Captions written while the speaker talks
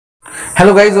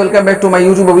Hello guys, welcome back to my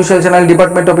YouTube official channel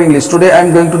Department of English. Today I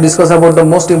am going to discuss about the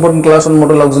most important class on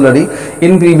modal auxiliary.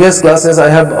 In previous classes I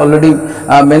have already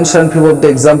mentioned few of the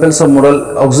examples of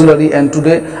modal auxiliary, and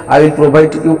today I will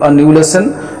provide you a new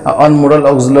lesson on modal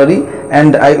auxiliary,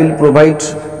 and I will provide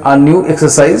a new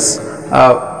exercise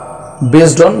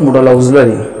based on modal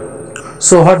auxiliary.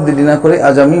 So hot দেরি না করে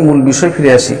আজ আমি মূল বিষয়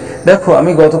ফিরে আসি। দেখো,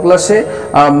 আমি গত ক্লাসে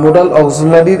মোডাল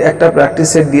অক্সিলারির একটা প্র্যাকটিস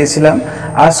সেট দিয়েছিলাম।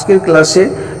 আজকের ক্লাসে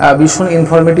ভীষণ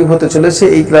ইনফরমেটিভ হতে চলেছে।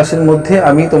 এই ক্লাসের মধ্যে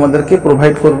আমি তোমাদেরকে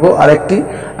প্রোভাইড করব আরেকটি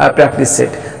প্র্যাকটিস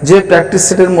সেট, যে প্র্যাকটিস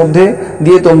সেটের মধ্যে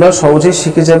দিয়ে তোমরা সহজেই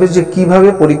শিখে যাবে যে কিভাবে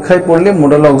পরীক্ষায় পড়লে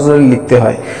মোডাল অক্সিলারি লিখতে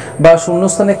হয়, বা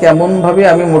শূন্যস্থানে কেমনভাবে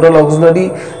আমি মোডাল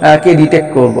অক্সিলারিকে ডিটেক্ট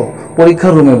করব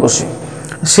পরীক্ষার রুমে বসে।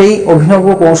 সেই অভিনব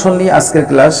কৌশল নিয়ে আজকের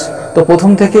ক্লাস। তো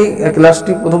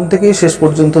ক্লাসটি প্রথম থেকেই শেষ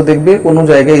পর্যন্ত দেখবে, কোনো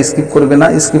জায়গায় স্কিপ করবে না।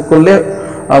 স্কিপ করলে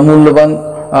মূল্যবান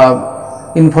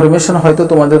ইনফরমেশন হয়তো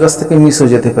তোমাদের কাছ থেকে মিস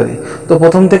হয়ে যেতে পারে। তো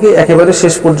প্রথম থেকে একেবারে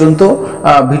শেষ পর্যন্ত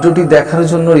ভিডিওটি দেখার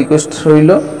জন্য রিকোয়েস্ট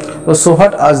রইল। তো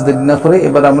সোহাট আজ দেরি না করে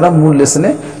এবার আমরা মূল লেসনে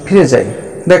ফিরে যাই।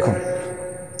 দেখো,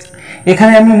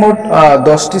 এখানে আমি মোট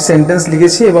 10টি সেন্টেন্স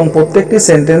লিখেছি এবং প্রত্যেকটি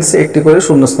সেন্টেন্সে একটি করে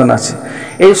শূন্যস্থান আছে।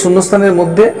 এই শূন্যস্থানের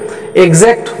মধ্যে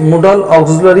এক্স্যাক্ট মোডাল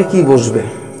অক্সিলারি কি বসবে।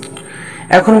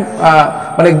 এখন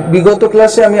বিগত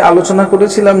ক্লাসে আমি আলোচনা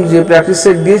করেছিলাম, যে প্র্যাকটিস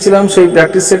সেট দিয়েছিলাম, সেই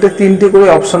প্র্যাকটিস সেটে 3টি করে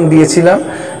অপশন দিয়েছিলাম,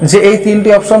 যে এই 3টি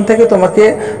অপশন থেকে তোমাকে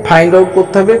ফাইন্ড আউট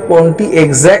করতে হবে কোনটি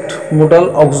এক্স্যাক্ট মোডাল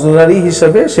অক্সিলারি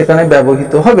হিসেবে সেখানে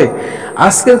ব্যবহৃত হবে।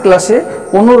 আজকের ক্লাসে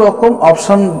কোনো রকম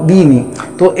অপশন দিইনি।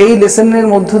 তো এই লেসনের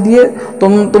মধ্য দিয়ে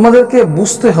তোমাদেরকে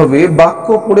বুঝতে হবে বাক্য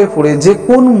পড়ে পড়ে যে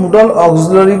কোন মোডাল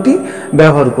অক্সিলারিটি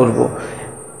ব্যবহার করব।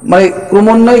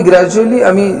 ক্রমান্বয়ে গ্র্যাজুয়ালি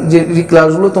আমি যে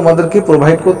ক্লাসগুলো তোমাদেরকে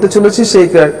প্রোভাইড করতে চলেছি, সেই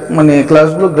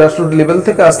ক্লাসগুলো গ্রাসরুট লেভেল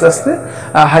থেকে আস্তে আস্তে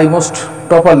হাইমোস্ট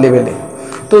টপার লেভেলে।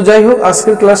 তো যাই হোক,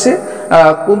 আজকের ক্লাসে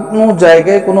কোনো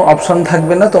জায়গায় কোনো অপশন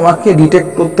থাকবে না, তোমাকে ডিটেক্ট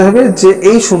করতে হবে যে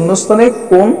এই শূন্যস্থানে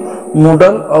কোন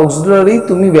মোডাল অক্সিলারি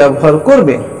তুমি ব্যবহার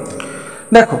করবে।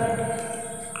 দেখো,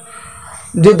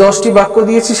 যে 10টি বাক্য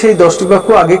দিয়েছি সেই 10টি বাক্য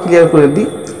আগে ক্লিয়ার করে দিই।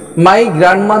 My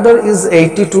grandmother is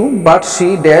 82, but she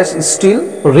dash still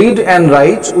read and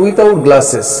write without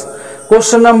glasses.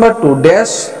 Question number 2,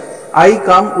 dash I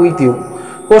come with you.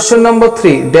 Question number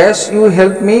 3, dash you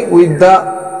help me with the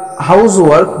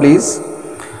housework please.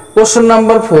 Question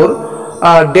number 4,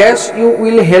 dash you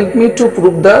will help me to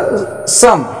prove the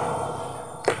sum.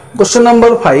 Question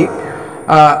number 5,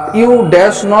 you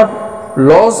dash not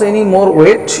lose any more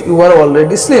weight, you are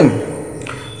already slim.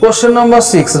 Question number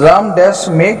 6, Ram dash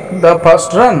make the first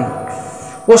run.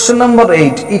 Question number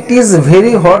 8, it is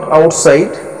very hot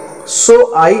outside, so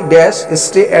I dash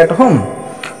stay at home.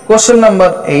 Question number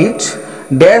 8,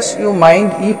 dash you mind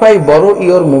if I borrow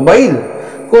your mobile.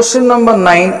 Question number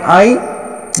 9, I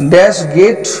dash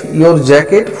get your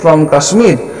jacket from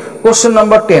Kashmir. Question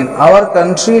number 10, our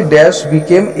country dash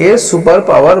became a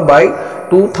superpower by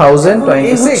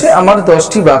 2026. আমার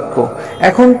 10টি বাক্য।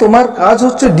 এখন তোমার কাজ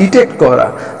হচ্ছে detect করা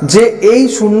যে এই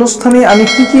শূন্যস্থানে আমি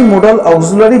কি কি মোডাল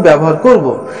অক্সিলারি ব্যবহার করব,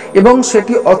 এবং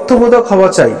সেটি অর্থবোধক হওয়া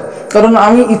চাই, কারণ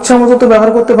আমি ইচ্ছা মতো তো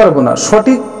ব্যবহার করতে পারবো না,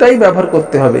 সঠিকটাই ব্যবহার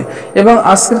করতে হবে। এবং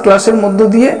আজকের ক্লাসের মধ্য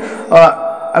দিয়ে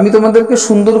আমি তোমাদেরকে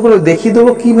সুন্দর করে দেখিয়ে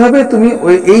দেবো কিভাবে তুমি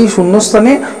এই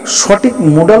শূন্যস্থানে সঠিক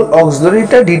মোডাল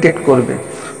অক্সিলারিটা ডিটেক্ট করবে।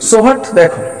 সো হোয়াট,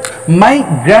 দেখো, মাই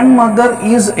গ্র্যান্ডমাদার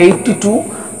ইজ 82,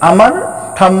 আমার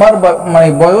ঠাম্মার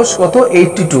বয়স কত?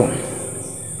 82,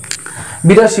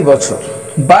 82 বছর।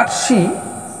 But she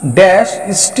dash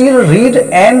still read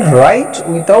and right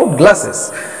without glasses,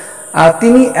 আর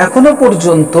তিনি এখনো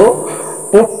পর্যন্ত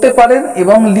পড়তে পারেন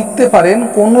এবং লিখতে পারেন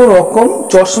কোনো রকম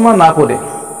চশমা না পরে।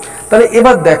 তাহলে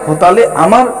এবার দেখো, তাহলে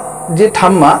আমার যে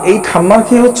ঠাম্মা, এই ঠাম্মার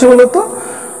কি হচ্ছে বলতো?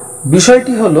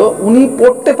 বিষয়টি হলো উনি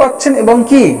পড়তে পাচ্ছেন এবং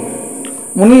কি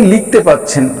উনি লিখতে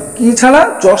পাচ্ছেন, কি ছাড়া?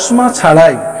 চশমা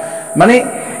ছাড়াই।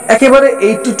 একেবারে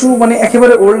 82,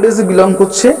 একেবারে ওল্ড এজে বিলং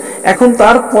করছে। এখন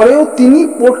তারপরেও তিনি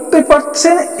পড়তে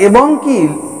পারছেন এবং কি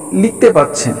লিখতে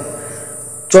পাচ্ছেন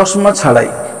চশমা ছাড়াই।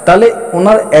 তাহলে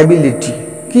ওনার অ্যাবিলিটি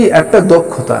কি, একটা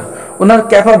দক্ষতা, ওনার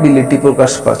ক্যাপাবিলিটি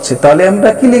প্রকাশ পাচ্ছে। তাহলে আমরা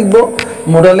কি লিখব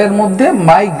মোডালের মধ্যে?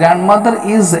 My grandmother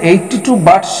is 82,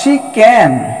 but she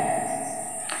can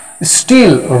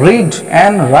still read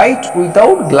and right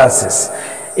without glasses.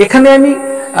 এখানে আমি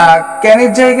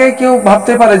ক্যানের জায়গায় কেউ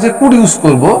ভাবতে পারে যে কুড ইউজ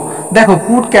করব। দেখো,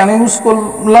 কুড কেন ইউজ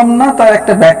করলাম না তার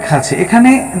একটা ব্যাখ্যা আছে।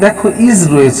 এখানে দেখো ইজ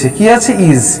রয়েছে, কি আছে?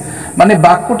 ইজ,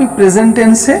 বাক্যটি প্রেজেন্ট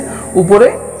টেন্সে উপরে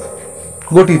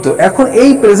গঠিত। এখন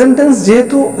এই প্রেজেন্ট টেন্স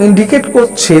যেহেতু ইন্ডিকেট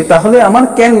করছে, তাহলে আমার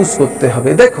ক্যান ইউজ করতে হবে।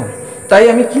 দেখো, তাই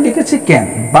আমি কি লিখেছি? Can.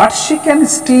 But she can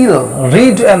still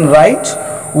read and right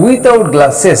without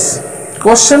glasses.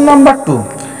 Question number 2,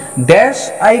 dash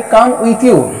I come with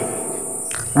you,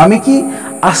 আমি কি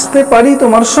আসতে পারি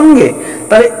তোমার সঙ্গে।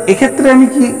 তাহলে এক্ষেত্রে আমি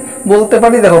কি বলতে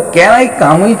পারি, দেখো can I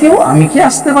come with you, আমি কি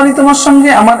আসতে পারি তোমার সঙ্গে,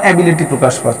 আমার অ্যাবিলিটি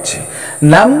প্রকাশ পাচ্ছে।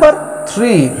 Number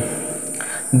 3,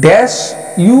 dash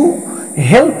you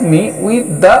help me with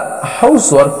the house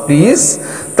work please,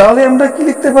 তাহলে আমরা কি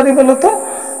লিখতে পারি বলো তো,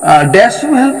 ড্যাশ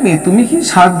ইউ হেল্প মি, তুমি কি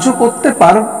সাহায্য করতে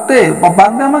পারবে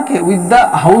আমাকে, উইথ দ্য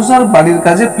হাউস ওয়ার্ক, বাড়ির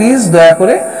কাজে প্লিজ, দয়া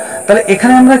করে। তাহলে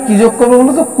এখানে আমরা কি যোগ করবো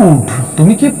বলো তো, কুড,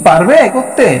 তুমি কি পারবে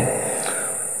করতে।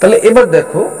 তাহলে এবার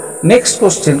দেখো next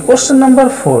question number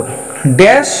 4,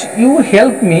 dash you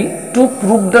help me to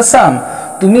prove the সাম,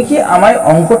 তুমি কি আমায়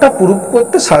অঙ্কটা প্রুভ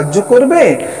করতে সাহায্য করবে।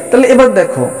 তাহলে এবার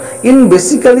দেখো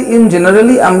ইন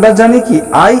জেনারেলি আমরা জানি কি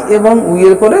আই এবং উই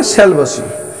এর পরে শ্যাল বসে,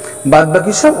 বাদ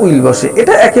বাকি সব উইল বসে,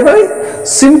 এটা একেবারে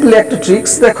সিম্পল একটা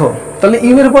ট্রিক্স। দেখো তাহলে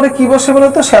ইউ এর পরে কি বসে বলো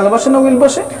তো, শ্যাল বসে না উইল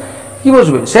বসে, কি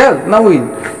বসবে, শ্যাল না উইল,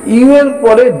 ইউ এর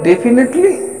পরে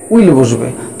ডেফিনেটলি উইল বসবে,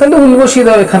 তাহলে উইল বসিয়ে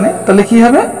দাও এখানে, তাহলে কি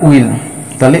হবে উইল,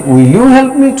 তাহলে will you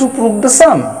help me to prove the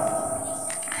some.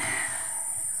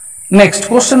 Next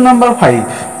question number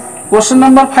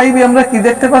 5 এ আমরা কি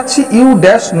দেখতে পাচ্ছি, you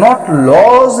dash not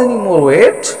loss any more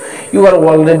wait, you R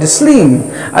already slim,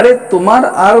 আরে তোমার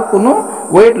আর কোনো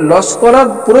ওয়েট লস করার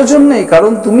প্রয়োজন নেই,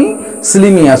 কারণ তুমি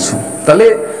স্লিমই আছো। তাহলে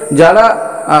যারা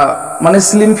মানে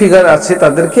স্লিম ফিগার আছে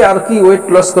তাদেরকে আর কি ওয়েট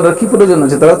লস করার কি প্রয়োজন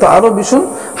আছে, তারা তো আরো ভীষণ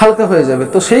হালকা হয়ে যাবে।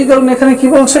 তো সেই কারণে এখানে কি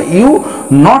বলছে, you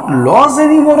not loss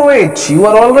any more wait, you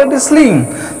R already slim,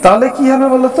 তাহলে কি হবে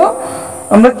বলো তো,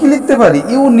 আমরা কি লিখতে পারি,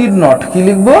 ইউ নিড নট, কি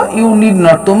লিখবো, ইউ নিড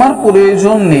নট, তোমার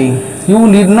প্রয়োজন নেই, you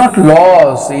need not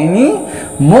loss any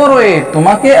more wait,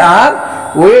 তোমাকে আর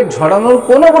ওয়েট ঝরানোর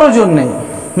কোনো প্রয়োজন নেই,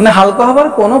 মানে হালকা হবার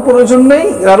কোনো প্রয়োজন নেই,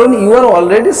 কারণ you R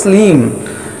already slim.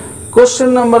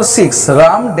 Question number 6,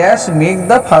 Ram dash make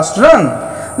the first run,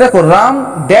 দেখো Ram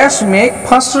dash make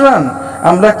first run,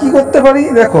 আমরা কি করতে পারি,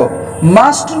 দেখো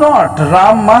must not,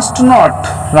 Ram must not,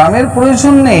 রামের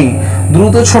প্রয়োজন নেই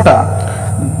দ্রুত ছোটা,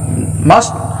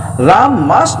 Ram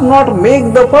must not make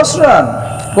the first run.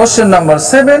 Question number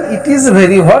 7, it is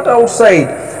very hot outside,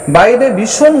 বাইরে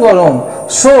ভীষণ গরম,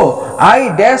 so I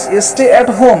dash stay at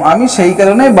home, আমি সেই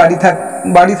কারণে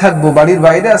বাড়ি থাকবো, বাড়ির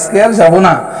বাইরে আজকে আর যাব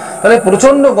না। তাহলে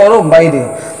প্রচন্ড গরম বাইরে,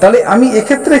 তাহলে আমি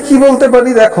এক্ষেত্রে কি বলতে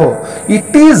পারি, দেখো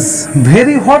it is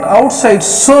very hot outside,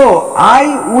 so I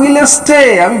will stay,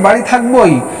 আমি বাড়ি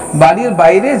থাকবোই, বাড়ির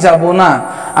বাইরে যাব না।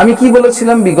 আমি কি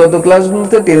বলেছিলাম বিগত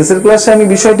ক্লাসগুলোতে, টেন্সের ক্লাসে আমি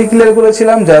বিষয়টি ক্লিয়ার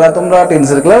করেছিলাম, যারা তোমরা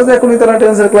টেন্সের ক্লাস দেখোনি তারা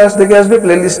টেন্সের ক্লাস দেখে আসবে,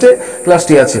 প্লে লিস্টে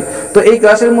ক্লাসটি আছে। তো এই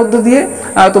ক্লাসের মধ্যে দিয়ে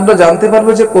তোমরা জানতে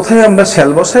পারবে যে কোথায় আমরা শ্যাল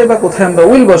বসাই বা কোথায় আমরা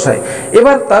উইল বসাই।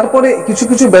 এবার তারপরে কিছু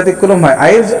কিছু ব্যতিক্রম হয়,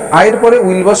 আয়ের পরে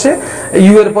উইল বসে,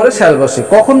 ইউ এর পরে শ্যাল বসে,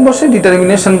 কখন বসে,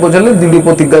 ডিটারমিনেশন বোঝালে, দৃঢ়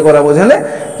প্রতিজ্ঞা করা বোঝালে,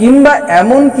 কিংবা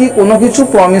এমন কি কোনো কিছু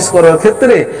প্রমিস করার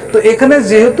ক্ষেত্রে। তো এখানে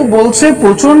যেহেতু বলছে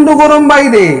প্রচন্ড গরম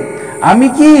বাইরে, আমি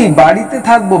কি বাড়িতে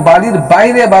থাকবো, বাড়ির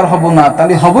বাইরে বার হব না,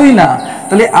 তাহলে হবই না,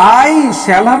 তাহলে আই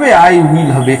শ্যাল হবে, আই উইল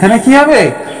হবে, এখানে কি হবে,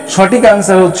 সঠিক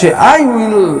আনসার হচ্ছে I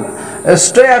will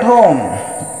stay at home.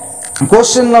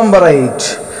 Question number 8,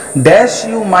 dash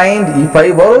you mind if I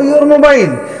borrow your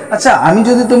mobile, আচ্ছা আমি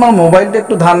যদি তোমার মোবাইলটা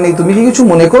একটু ধার নিই, তুমি কি কিছু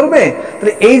মনে করবে।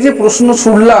 তাহলে এই যে প্রশ্ন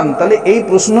ছুড়লাম, তাহলে এই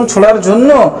প্রশ্ন ছোড়ার জন্য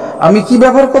আমি কি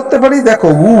ব্যবহার করতে পারি, দেখো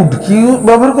উড, কি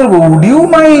ব্যবহার করবো, উড ইউ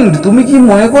মাইন্ড, তুমি কি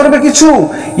মনে করবে কিছু,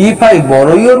 if I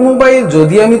borrow your mobile,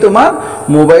 যদি আমি তোমার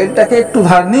মোবাইলটাকে একটু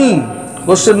ধার নিই।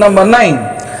 Question number 9,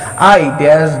 I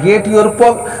dash get your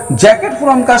jacket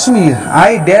from Kashmir,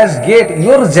 I dash get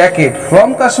your jacket from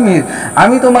Kashmir,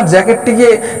 আমি তোমার জ্যাকেটটিকে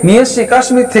নিয়ে এসেছি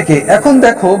কাশ্মীর থেকে। এখন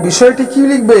দেখো বিষয়টি কি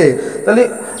লিখবে, তাহলে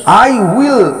I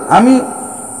will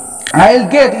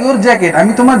get your jacket,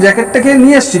 আমি তোমার জ্যাকেটটাকে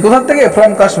নিয়ে এসেছি কোথা থেকে,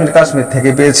 ফ্রম কাশ্মীর থেকে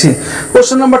পেয়েছি।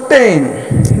 কোশ্চেন নাম্বার 10,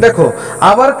 দেখো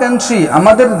আওয়ার কান্ট্রি,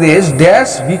 আমাদের দেশ dash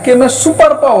became A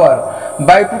super power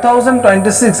by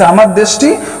 2026, আমার দেশটি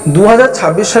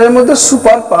 2026 সালের মধ্যে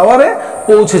সুপার পাওয়ারে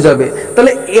পৌঁছে যাবে।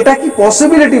 তাহলে এটা কি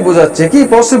পসিবিলিটি বোঝাচ্ছে, কি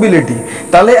পসিবিলিটি,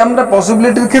 তাহলে আমরা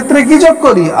পসিবিলিটির ক্ষেত্রে কি যোগ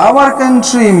করি, our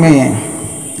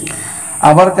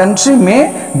country May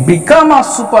become a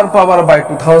super power by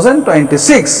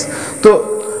 2026। তো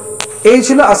এই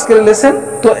ছিল আজকের লেসন।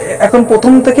 তো এখন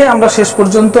প্রথম থেকে আমরা শেষ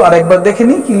পর্যন্ত আরেকবার দেখে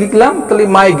নিই কি লিখলাম। তাহলে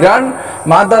মাই grand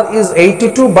mother is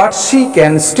 82 but she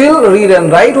can still read and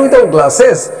right without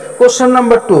glasses. Question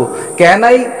number 2, can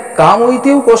I come with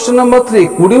you. Question number 3,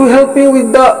 could you help me with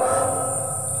the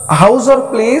house work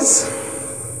please.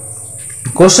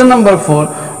 Question number 4,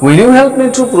 will you help me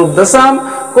to prove the sum?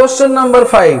 Question number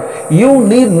 5, you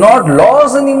need not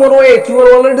lose any more weight, you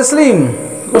are already slim.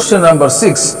 Question number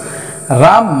 6,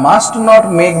 Ram must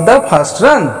not make the first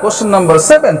run. Question number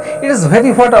 7. It is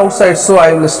very hot outside, so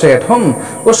I will stay at home.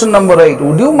 Question number 8.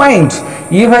 Would you mind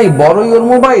if I borrow your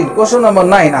mobile? Question number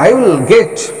 9. I will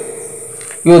get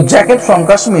your jacket from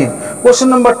Kashmir. Question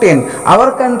number 10.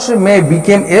 Our country may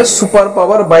become a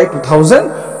superpower by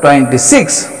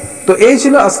 2026. তো এই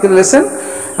ছিল আজকের lesson.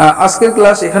 আজকের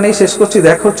class এখানেই শেষ করছি।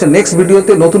 দেখা হচ্ছে নেক্সট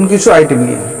ভিডিওতে নতুন কিছু আইটেম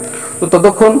নিয়ে। তো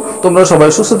ততক্ষণ তোমরা সবাই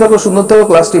সুস্থ থাকো, সুন্দর থাকো।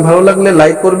 ক্লাসটি ভালো লাগলে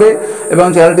লাইক করবে এবং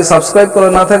চ্যানেলটি সাবস্ক্রাইব করা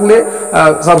না থাকলে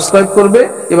সাবস্ক্রাইব করবে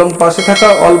এবং পাশে থাকা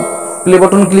অল প্লে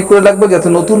বাটন ক্লিক করে রাখবে যাতে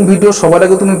নতুন ভিডিও সবার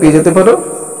আগে তুমি পেয়ে যেতে পারো।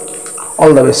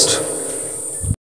 All the best.